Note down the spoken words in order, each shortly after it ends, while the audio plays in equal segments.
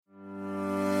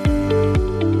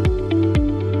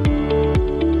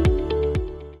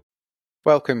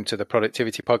Welcome to the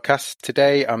Productivity Podcast.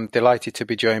 Today, I'm delighted to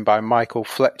be joined by Michael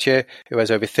Fletcher, who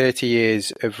has over 30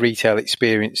 years of retail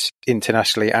experience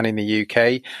internationally and in the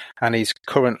UK, and is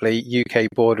currently UK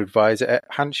Board Advisor at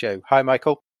Hanshow. Hi,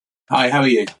 Michael. Hi, how are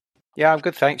you? Yeah, I'm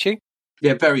good, thanks. You?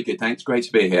 Yeah, very good, thanks. Great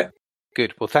to be here.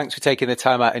 Good. Well, thanks for taking the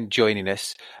time out and joining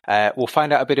us. We'll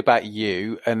find out a bit about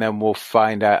you, and then we'll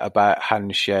find out about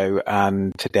Hanshow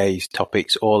and today's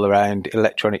topics all around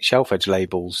electronic shelf edge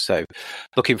labels. So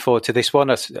looking forward to this one.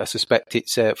 I suspect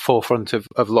it's forefront of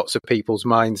lots of people's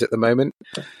minds at the moment.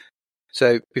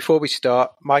 So before we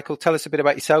start, Michael, tell us a bit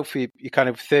about yourself. You're kind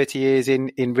of 30 years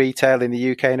in retail in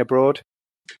the UK and abroad.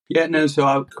 Yeah, no,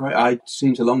 so I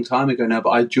seems a long time ago now, but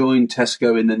I joined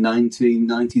Tesco in the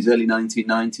 1990s, early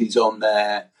 1990s on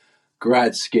their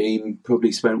grad scheme.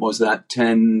 Probably spent,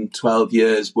 10, 12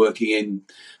 years working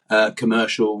in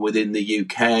commercial within the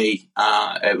UK.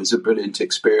 It was a brilliant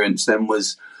experience. Then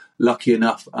was lucky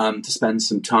enough to spend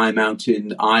some time out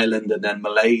in Ireland and then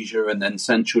Malaysia and then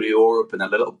Central Europe and a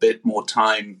little bit more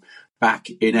time back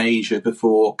in Asia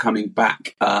before coming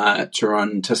back to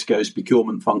run Tesco's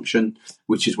procurement function,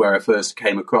 which is where I first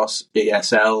came across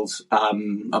ESLs.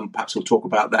 And perhaps we'll talk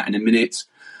about that in a minute.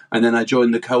 And then I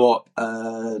joined the co-op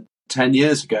 10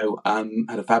 years ago,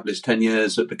 had a fabulous 10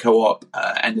 years at the co-op,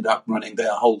 ended up running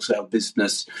their wholesale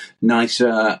business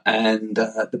nicer. And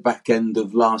at the back end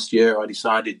of last year, I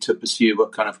decided to pursue a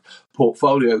kind of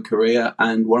portfolio career.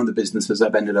 And one of the businesses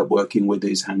I've ended up working with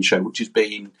is Hanshow, which has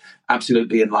been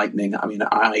absolutely enlightening. I mean,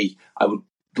 I would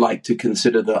like to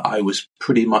consider that I was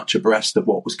pretty much abreast of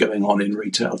what was going on in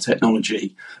retail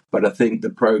technology, but I think the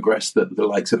progress that the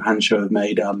likes of Hanshow have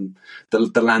made,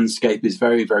 the landscape is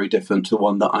very, very different to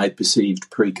one that I perceived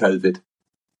pre-COVID.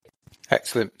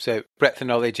 Excellent. So breadth of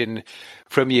knowledge, and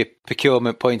from your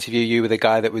procurement point of view, you were the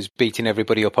guy that was beating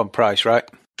everybody up on price, right?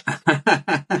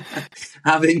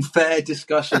 Having fair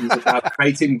discussions about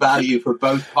creating value for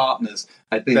both partners,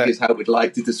 I think is how we'd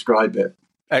like to describe it.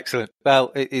 Excellent.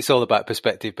 Well, it's all about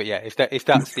perspective, but yeah, if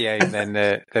that's the aim,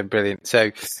 then brilliant.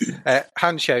 So,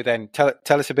 Hanshow, then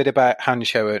tell us a bit about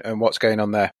Hanshow and what's going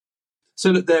on there.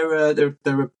 So look, they're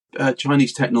a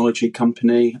Chinese technology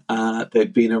company.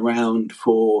 They've been around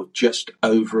for just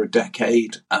over a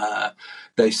decade.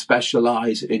 They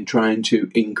specialize in trying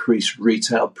to increase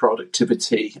retail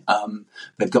productivity.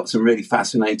 They've got some really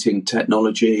fascinating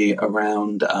technology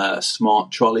around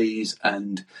smart trolleys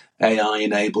and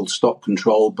AI-enabled stock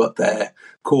control, but their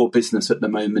core business at the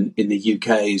moment in the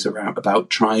UK is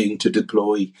about trying to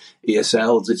deploy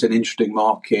ESLs. It's an interesting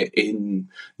market in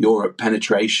Europe.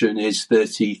 Penetration is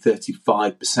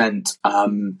 35%.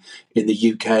 In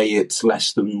the UK, it's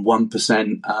less than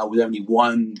 1%, with only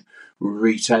one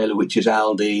retailer, which is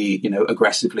Aldi,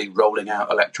 aggressively rolling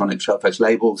out electronic shelf edge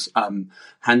labels.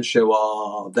 Hanshow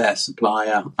are their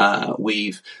supplier.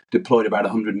 We've deployed about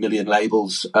 100 million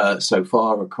labels so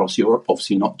far across Europe,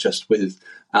 obviously not just with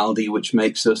Aldi, which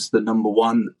makes us the number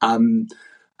one. And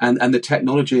the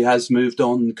technology has moved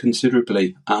on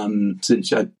considerably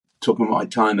since talking about my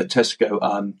time at Tesco.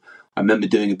 I remember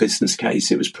doing a business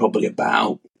case. It was probably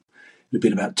about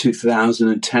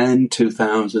 2010,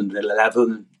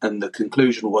 2011, and the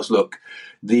conclusion was, look,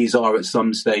 these are at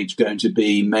some stage going to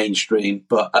be mainstream,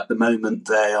 but at the moment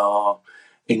they are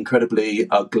incredibly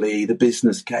ugly. The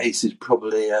business case is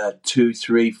probably a 2,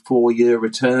 3, 4 year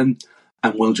return,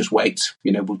 and we'll just wait.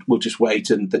 We'll just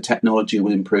wait, and the technology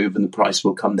will improve and the price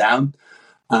will come down.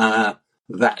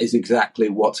 That is exactly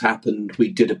what's happened. We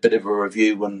did a bit of a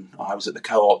review when I was at the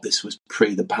co-op. This was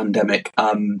pre the pandemic.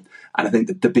 And I think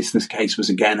that the business case was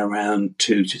again around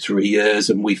 2 to 3 years.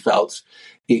 And we felt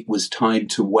it was time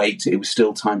to wait. It was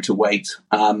still time to wait.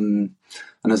 And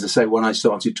as I say, when I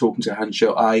started talking to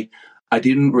Hanshow, I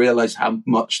didn't realize how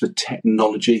much the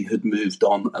technology had moved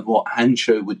on, and what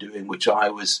Hanshow were doing, which I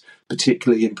was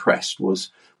particularly impressed was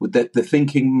with they're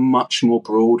thinking much more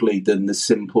broadly than the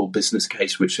simple business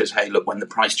case, which says, hey, look, when the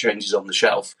price changes on the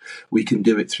shelf, we can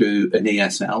do it through an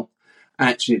ESL.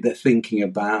 Actually, they're thinking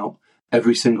about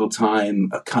every single time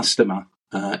a customer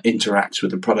interacts with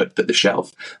the product at the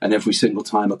shelf, and every single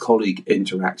time a colleague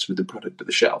interacts with the product at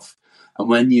the shelf. And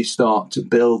when you start to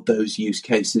build those use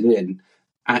cases in,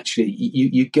 actually,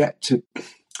 you get to,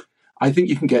 I think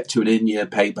you can get to an in-year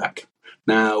payback.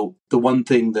 Now, the one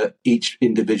thing that each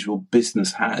individual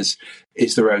business has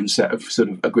is their own set of sort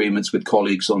of agreements with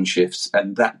colleagues on shifts,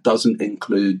 and that doesn't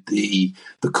include the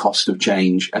cost of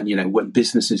change. And, when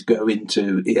businesses go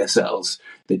into ESLs,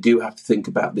 they do have to think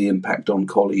about the impact on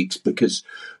colleagues, because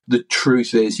the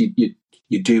truth is you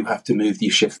do have to move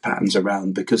your shift patterns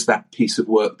around, because that piece of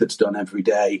work that's done every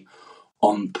day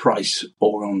on price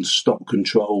or on stock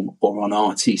control or on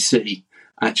RTC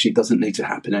actually doesn't need to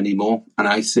happen anymore. And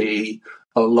I see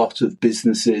a lot of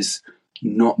businesses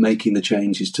not making the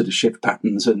changes to the shift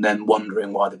patterns and then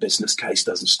wondering why the business case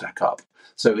doesn't stack up.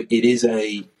 So it's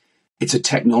a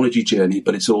technology journey,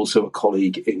 but it's also a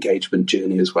colleague engagement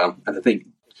journey as well. And I think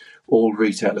all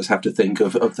retailers have to think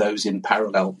of those in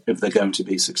parallel if they're going to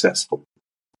be successful.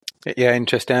 Yeah,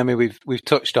 interesting. I mean, we've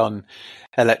touched on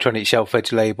electronic shelf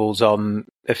edge labels on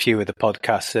a few of the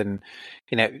podcasts, and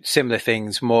similar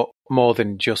things, more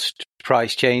than just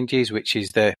price changes, which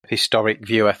is the historic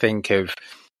view, I think, of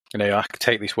I could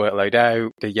take this workload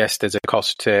out. Yes, there's a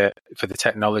cost for the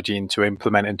technology and to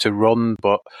implement and to run,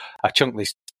 but I chunk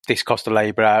this cost of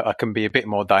labour out. I can be a bit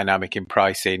more dynamic in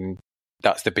pricing.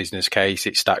 That's the business case.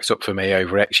 It stacks up for me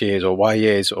over X years or Y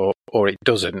years, or it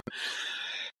doesn't.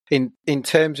 In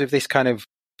terms of this kind of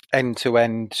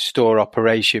end-to-end store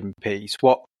operation piece,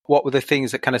 what were the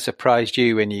things that kind of surprised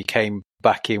you when you came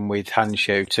back in with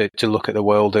Hanshow to look at the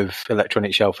world of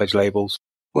electronic shelf edge labels?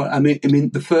 Well, I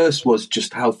mean, the first was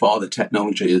just how far the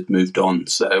technology had moved on.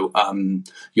 So,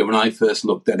 when I first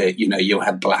looked at it, you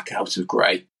had black out of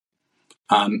grey.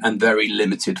 And very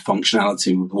limited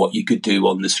functionality with what you could do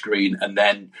on the screen, and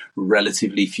then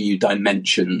relatively few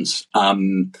dimensions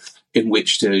in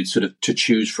which to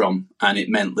choose from. And it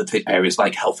meant that the areas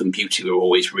like health and beauty were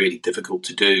always really difficult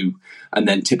to do. And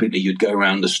then typically you'd go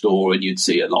around the store and you'd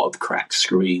see a lot of cracked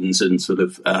screens and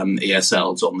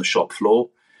ESLs on the shop floor.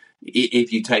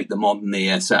 If you take the modern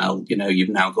ESL, you've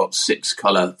now got 6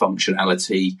 color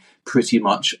functionality, pretty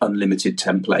much unlimited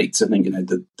templates. I think,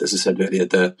 as I said earlier,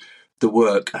 the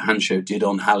work Hanshow did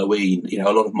on Halloween,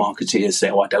 a lot of marketeers say,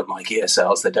 I don't like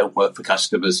ESLs, they don't work for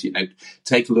customers.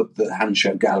 Take a look at the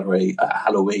Hanshow gallery at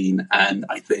Halloween, and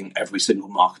I think every single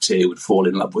marketeer would fall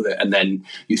in love with it. And then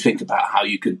you think about how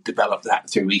you could develop that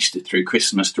through Easter, through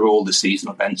Christmas, through all the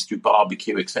seasonal events, through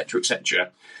barbecue, etc.,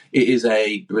 etc. It is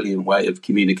a brilliant way of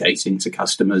communicating to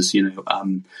customers.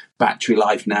 Battery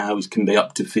life now can be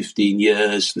up to 15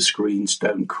 years. The screens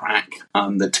don't crack.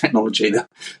 The technology, the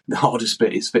hardest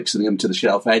bit is fixing them to the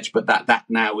shelf edge, but that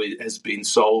now has been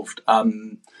solved.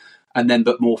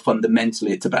 But more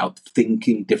fundamentally, it's about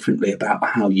thinking differently about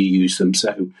how you use them.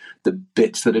 So the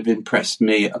bits that have impressed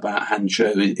me about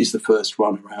Hanshow is the first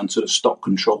one around sort of stock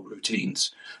control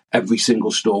routines. Every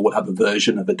single store will have a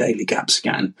version of a daily gap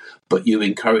scan, but you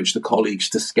encourage the colleagues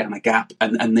to scan a gap,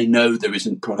 and they know there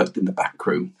isn't product in the back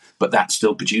room, but that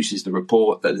still produces the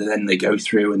report that then they go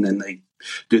through and then they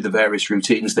do the various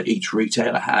routines that each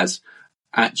retailer has.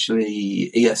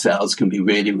 Actually, ESLs can be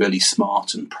really, really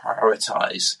smart and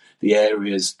prioritize the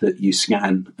areas that you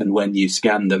scan and when you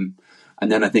scan them. And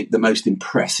then I think the most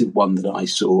impressive one that I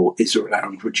saw is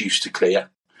around reduce to clear,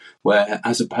 where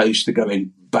as opposed to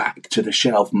going back to the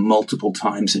shelf multiple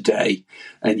times a day,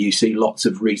 and you see lots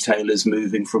of retailers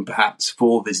moving from perhaps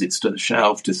 4 visits to the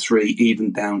shelf to 3,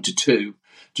 even down to 2,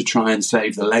 to try and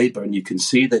save the labour. And you can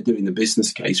see they're doing the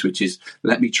business case, which is,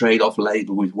 let me trade off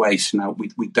labour with waste. Now,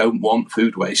 we don't want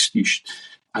food waste.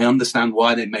 I understand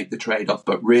why they make the trade-off,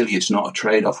 but really it's not a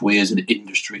trade-off we as an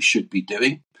industry should be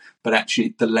doing. But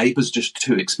actually, the labour's just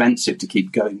too expensive to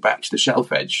keep going back to the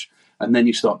shelf edge. And then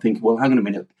you start thinking, well, hang on a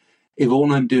minute. If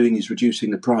all I'm doing is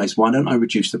reducing the price, why don't I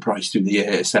reduce the price through the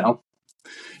ESL?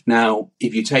 Now,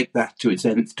 if you take that to its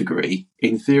nth degree,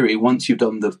 in theory, once you've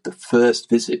done the first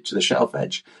visit to the shelf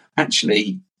edge,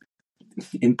 actually,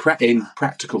 in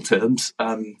practical terms,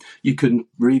 you can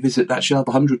revisit that shelf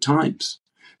 100 times.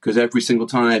 Because every single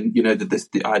time,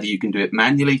 either you can do it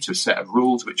manually to a set of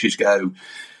rules, which is go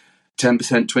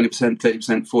 10%, 20%, 30%,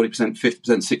 40%,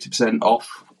 50%, 60%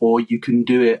 off, or you can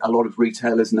do it. A lot of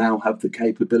retailers now have the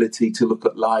capability to look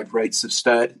at live rates of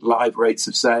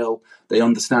sale. They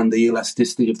understand the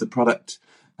elasticity of the product,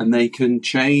 and they can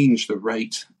change the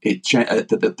rate.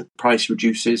 The price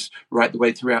reduces right the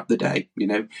way throughout the day.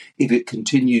 If it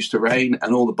continues to rain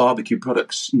and all the barbecue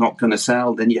products not going to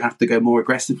sell, then you have to go more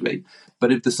aggressively.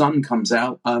 But if the sun comes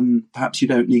out, perhaps you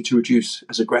don't need to reduce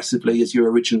as aggressively as you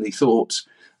originally thought.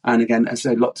 And again, as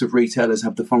I say, lots of retailers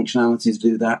have the functionality to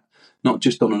do that, not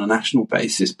just on a national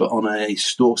basis, but on a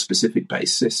store-specific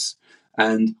basis.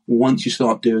 And once you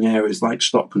start doing areas like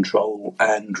stock control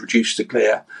and reduce to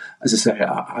clear, as I say,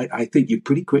 I think you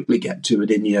pretty quickly get to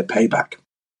an in-year payback.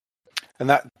 And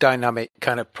that dynamic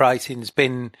kind of pricing's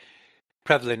been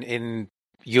prevalent in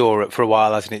Europe for a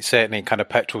while, hasn't it? Certainly in kind of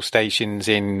petrol stations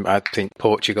in, I think,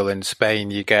 Portugal and Spain,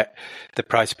 you get the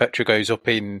price of petrol goes up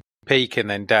in peak and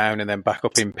then down and then back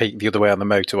up in peak the other way on the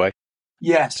motorway.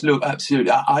 Yes, look,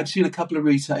 absolutely. I've seen a couple of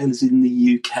retailers in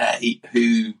the UK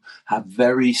who have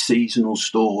very seasonal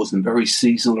stores and very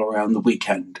seasonal around the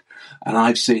weekend. And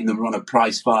I've seen them run a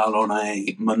price file on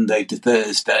a Monday to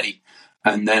Thursday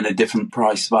and then a different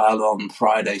price file on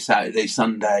Friday, Saturday,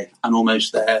 Sunday, and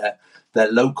almost their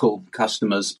local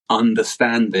customers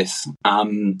understand this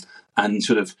and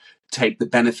sort of take the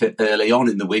benefit early on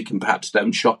in the week and perhaps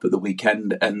don't shop at the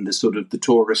weekend, and the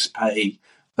tourists pay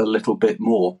a little bit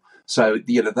more. So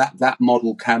that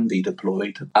model can be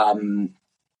deployed,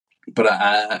 but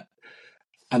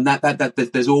that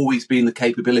there's always been the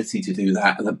capability to do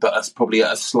that, but that's probably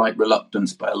a slight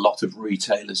reluctance by a lot of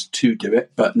retailers to do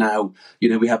it. But now,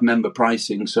 we have member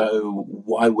pricing, so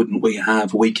why wouldn't we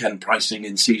have weekend pricing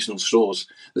in seasonal stores?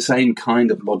 The same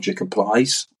kind of logic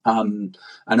applies. And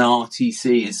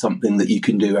RTC is something that you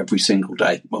can do every single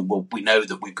day. Well, we know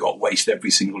that we've got waste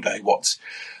every single day.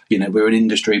 We're an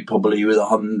industry probably with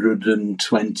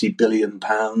 £120 billion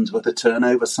worth of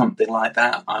turnover, something like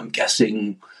that. I'm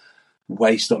guessing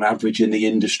waste on average in the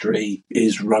industry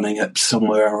is running at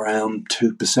somewhere around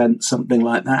 2%, something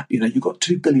like that. You've got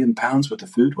 £2 billion worth of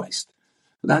food waste.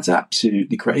 That's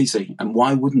absolutely crazy. And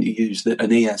why wouldn't you use an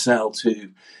ESL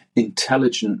to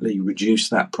intelligently reduce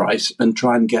that price and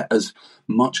try and get as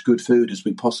much good food as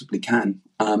we possibly can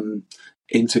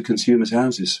into consumers'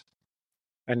 houses?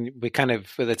 And we kind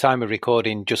of, at the time of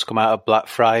recording, just come out of Black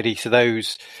Friday. So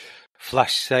those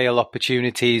flash sale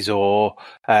opportunities or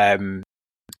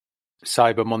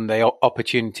Cyber Monday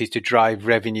opportunities to drive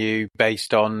revenue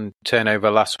based on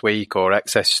turnover last week or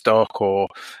excess stock or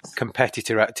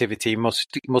competitor activity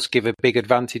must give a big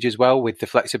advantage as well with the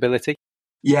flexibility.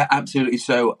 Yeah, absolutely.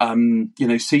 So,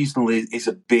 seasonal is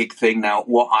a big thing now.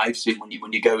 What I've seen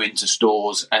when you go into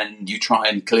stores and you try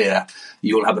and clear,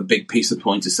 you'll have a big piece of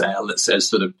point of sale that says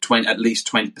sort of at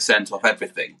least 20% off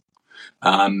everything,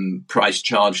 price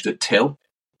charged at till.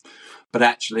 But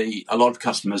actually, a lot of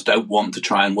customers don't want to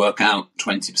try and work out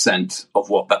 20% of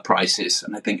what that price is.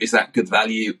 And I think, is that good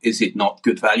value? Is it not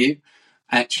good value?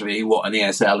 Actually, what an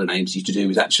ESL enables you to do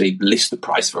is actually list the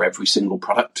price for every single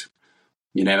product,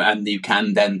 and you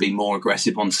can then be more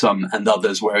aggressive on some and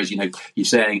others. Whereas, you're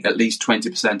saying at least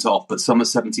 20% off, but some are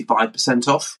 75%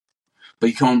 off. But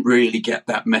you can't really get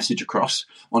that message across.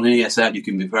 On an ESL, you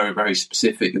can be very, very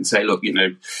specific and say, look,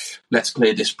 let's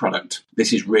clear this product.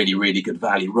 This is really, really good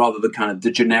value, rather than kind of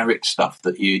the generic stuff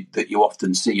that you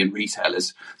often see in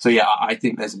retailers. So, yeah, I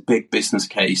think there's a big business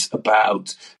case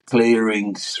about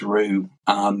clearing through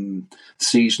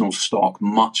seasonal stock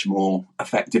much more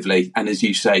effectively. And as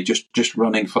you say, just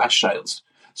running flash sales.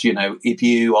 So, if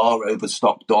you are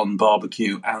overstocked on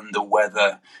barbecue and the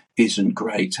weather isn't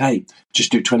great, hey,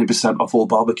 just do 20% off all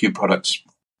barbecue products.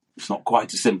 It's not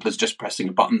quite as simple as just pressing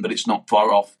a button, but it's not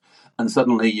far off. And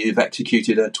suddenly you've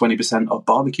executed a 20% off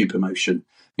barbecue promotion.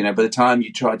 By the time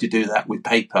you tried to do that with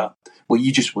paper, well,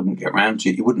 you just wouldn't get around to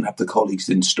it. You wouldn't have the colleagues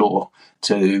in store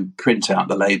to print out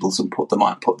the labels and put them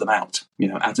out,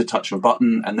 at a touch of a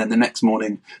button. And then the next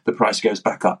morning, the price goes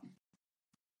back up.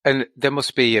 And there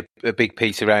must be a big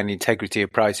piece around integrity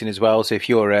of pricing as well. So if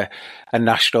you're a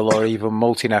national or even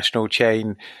multinational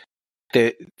chain,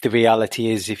 the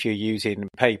reality is if you're using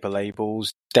paper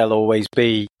labels, there'll always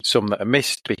be some that are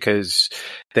missed because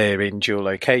they're in dual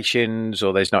locations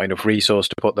or there's not enough resource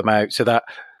to put them out. So that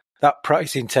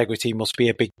price integrity must be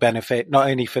a big benefit, not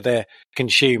only for the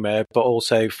consumer, but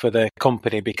also for the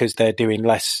company, because they're doing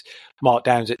less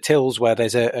markdowns at tills where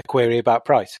there's a query about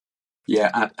price.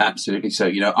 Yeah, absolutely.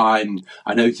 So, I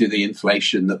know through the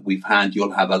inflation that we've had,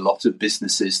 you'll have a lot of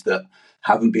businesses that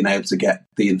haven't been able to get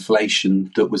the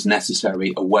inflation that was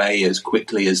necessary away as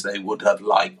quickly as they would have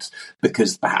liked,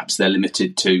 because perhaps they're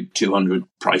limited to 200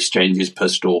 price changes per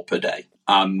store per day.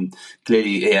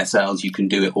 Clearly, ESLs, you can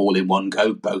do it all in one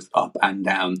go, both up and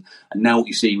down. And now what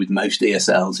you see with most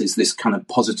ESLs is this kind of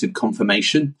positive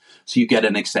confirmation. So you get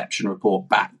an exception report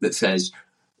back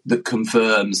that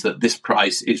confirms that this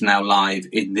price is now live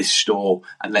in this store.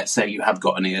 And let's say you have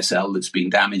got an ESL that's been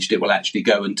damaged, it will actually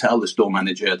go and tell the store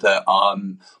manager that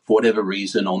for whatever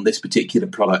reason on this particular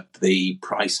product, the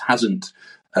price hasn't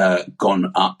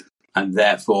gone up, and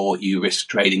therefore you risk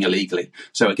trading illegally.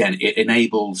 So again, it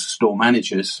enables store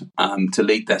managers to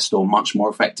lead their store much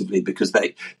more effectively, because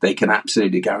they can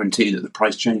absolutely guarantee that the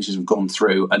price changes have gone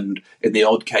through. And in the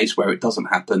odd case where it doesn't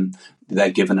happen, they're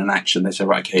given an action. They say,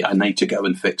 right, okay, I need to go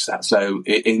and fix that. So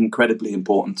it's incredibly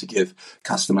important to give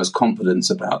customers confidence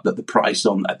about that the price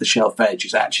at the shelf edge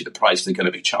is actually the price they're going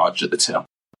to be charged at the till.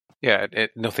 Yeah,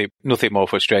 nothing more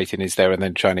frustrating is there, and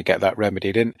then trying to get that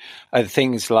remedied. And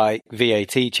things like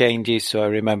VAT changes. So I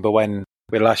remember when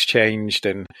we last changed,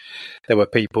 and there were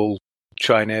people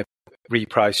trying to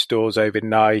reprice stores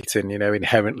overnight, and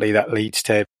inherently that leads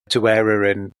to error,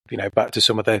 and back to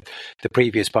some of the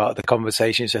previous part of the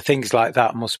conversation. So things like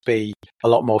that must be a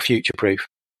lot more future proof.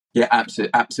 Yeah,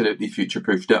 absolutely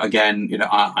future-proof. Again,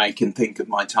 I can think of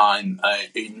my time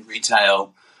in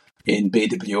retail in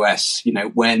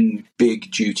BWS. When big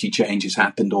duty changes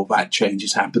happened or VAT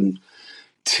changes happened,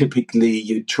 typically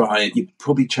you'd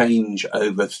probably change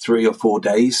over 3 or 4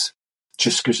 days,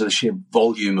 just because of the sheer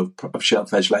volume of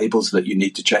shelf edge labels that you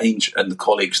need to change and the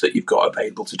colleagues that you've got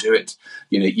available to do it.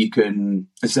 You can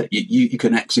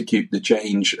execute the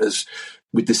change as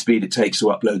with the speed it takes to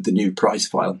upload the new price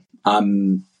file.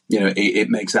 It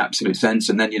makes absolute sense.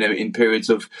 And then, in periods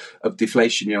of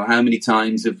deflation, how many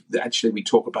times actually we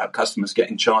talk about customers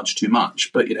getting charged too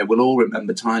much, but, we'll all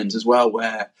remember times as well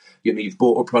where, you've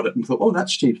bought a product and thought, oh,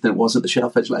 that's cheaper than it was at the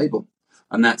shelf edge label.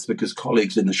 And that's because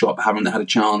colleagues in the shop haven't had a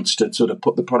chance to sort of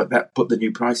put the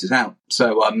new prices out.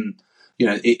 So,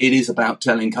 it is about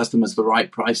telling customers the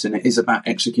right price, and it is about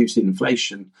executing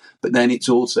inflation. But then it's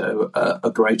also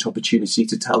a great opportunity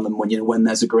to tell them when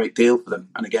there's a great deal for them.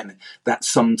 And again, that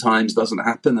sometimes doesn't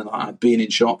happen. And I've been in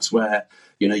shops where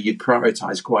you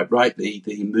prioritise quite rightly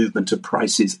the movement of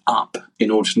prices up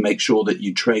in order to make sure that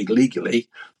you trade legally,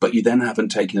 but you then haven't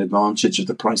taken advantage of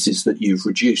the prices that you've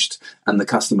reduced, and the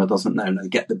customer doesn't know. They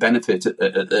get the benefit at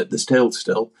the till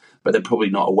still, but they're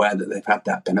probably not aware that they've had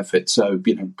that benefit. So,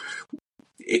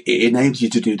 it enables you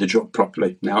to do the job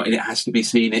properly. Now, and it has to be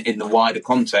seen in the wider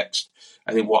context.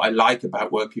 I think what I like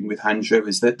about working with Hangzhou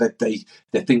is that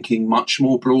they're thinking much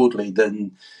more broadly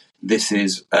than this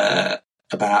is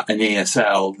about an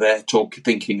ESL. They're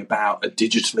thinking about a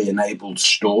digitally enabled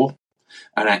store,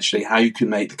 and actually how you can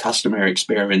make the customer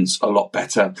experience a lot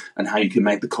better and how you can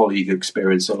make the colleague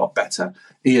experience a lot better.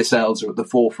 ESLs are at the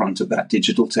forefront of that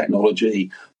digital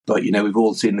technology, but, we've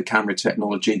all seen the camera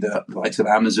technology that the likes of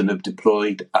Amazon have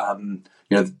deployed.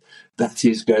 That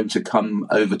is going to come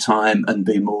over time and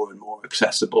be more and more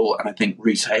accessible. And I think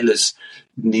retailers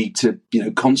need to,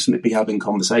 constantly be having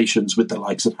conversations with the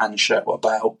likes of Hangzhou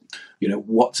about,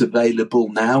 what's available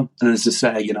now. And as I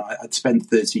say, I'd spent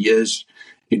 30 years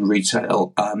in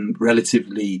retail,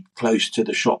 relatively close to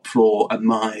the shop floor, and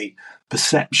my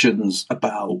perceptions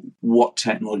about what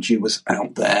technology was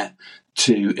out there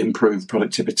to improve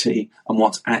productivity and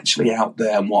what's actually out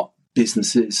there and what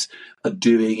businesses are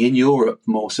doing in Europe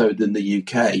more so than the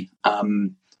UK.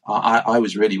 I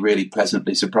was really, really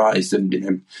pleasantly surprised,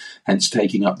 and hence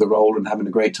taking up the role and having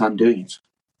a great time doing it.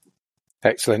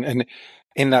 Excellent. And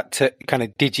in that kind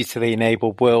of digitally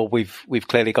enabled world, we've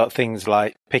clearly got things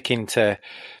like picking to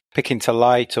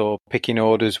light or picking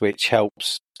orders, which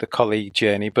helps the colleague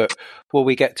journey. But will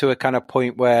we get to a kind of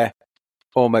point where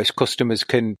almost customers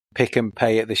can pick and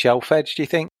pay at the shelf edge, do you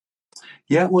think?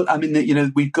 Yeah, well, I mean,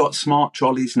 we've got smart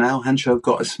trolleys now. Hangzhou have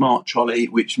got a smart trolley,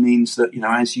 which means that,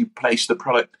 as you place the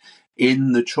product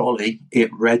in the trolley,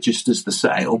 it registers the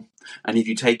sale. And if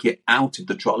you take it out of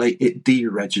the trolley, it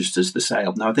deregisters the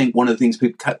sale. Now, I think one of the things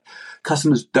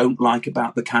customers don't like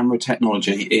about the camera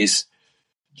technology is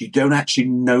you don't actually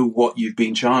know what you've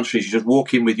been charged for. You just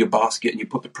walk in with your basket and you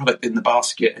put the product in the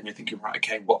basket and you're thinking, right,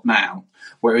 okay, what now?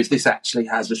 Whereas this actually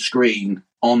has a screen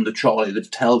on the trolley that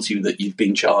tells you that you've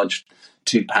been charged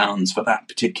 £2 for that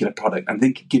particular product. I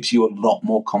think it gives you a lot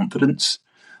more confidence.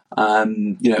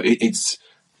 You've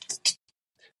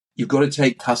got to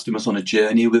take customers on a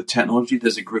journey with technology.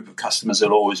 There's a group of customers that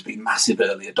will always be massive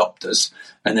early adopters,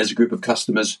 and there's a group of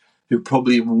customers who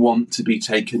probably want to be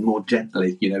taken more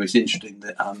gently. It's interesting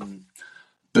that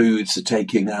booths are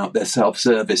taking out their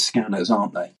self-service scanners,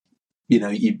 aren't they?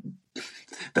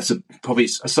 That's probably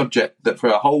a subject that for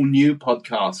a whole new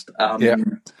podcast.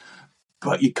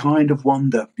 But you kind of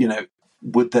wonder,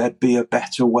 would there be a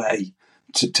better way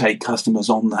to take customers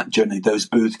on that journey, those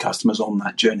booth customers on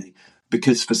that journey?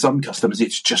 Because for some customers,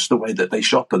 it's just the way that they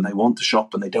shop, and they want to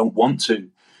shop and they don't want to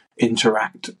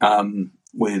interact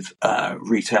with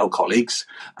retail colleagues.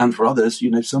 And for others,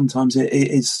 sometimes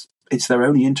it's their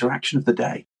only interaction of the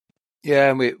day.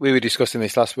 Yeah, and we were discussing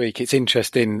this last week. It's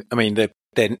interesting. I mean,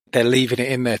 they're leaving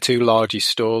it in their two largest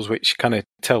stores, which kind of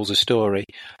tells a story.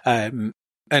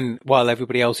 And while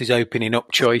everybody else is opening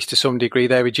up choice to some degree,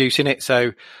 they're reducing it.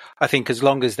 So I think as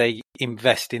long as they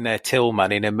invest in their till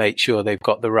manning and make sure they've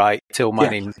got the right till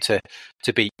manning to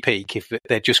beat peak, if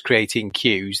they're just creating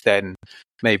queues, then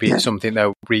maybe it's something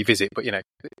they'll revisit. But,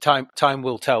 time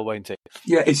will tell, won't it?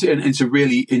 Yeah, it's a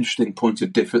really interesting point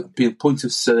of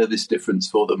service difference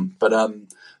for them. But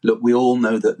look, we all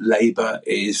know that labour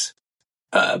is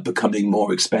becoming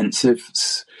more expensive.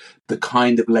 The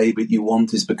kind of labour you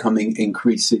want is becoming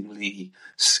increasingly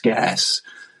scarce.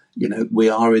 We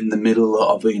are in the middle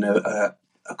of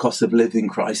a cost of living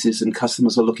crisis, and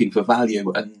customers are looking for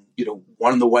value. And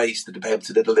one of the ways to be able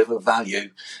to deliver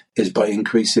value is by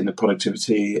increasing the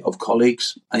productivity of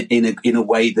colleagues in a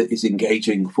way that is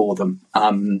engaging for them.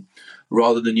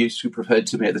 Rather than you preferred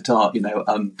to me at the start,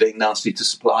 being nasty to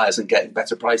suppliers and getting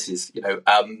better prices.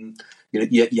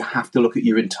 You have to look at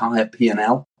your entire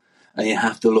P&L, and you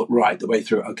have to look right the way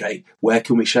through. Okay, where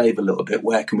can we shave a little bit?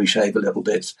 Where can we shave a little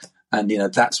bit? And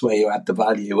that's where you add the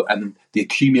value, and the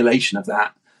accumulation of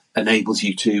that enables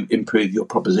you to improve your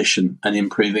proposition. And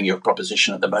improving your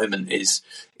proposition at the moment is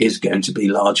going to be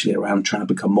largely around trying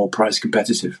to become more price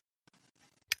competitive.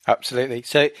 Absolutely.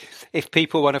 So if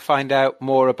people want to find out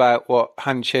more about what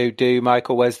Hansho do,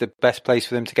 Michael, where's the best place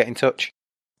for them to get in touch?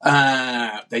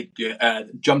 They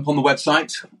jump on the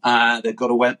website. They've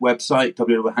got a website,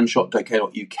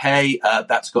 www.handshot.co.uk.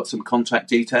 That's got some contact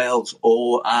details,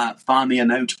 or fire me a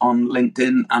note on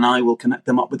LinkedIn and I will connect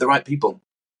them up with the right people.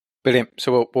 Brilliant.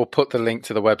 So we'll put the link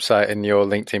to the website in your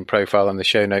LinkedIn profile on the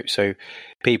show notes so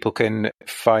people can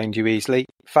find you easily.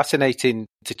 Fascinating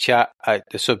to chat.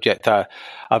 The subject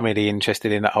I'm really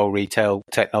interested in, that whole retail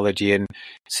technology, and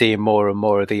seeing more and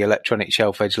more of the electronic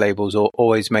shelf edge labels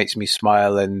always makes me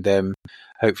smile, and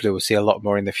hopefully we'll see a lot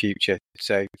more in the future.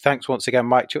 So thanks once again,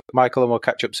 Michael, and we'll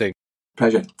catch up soon.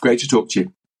 Pleasure. Great to talk to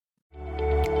you.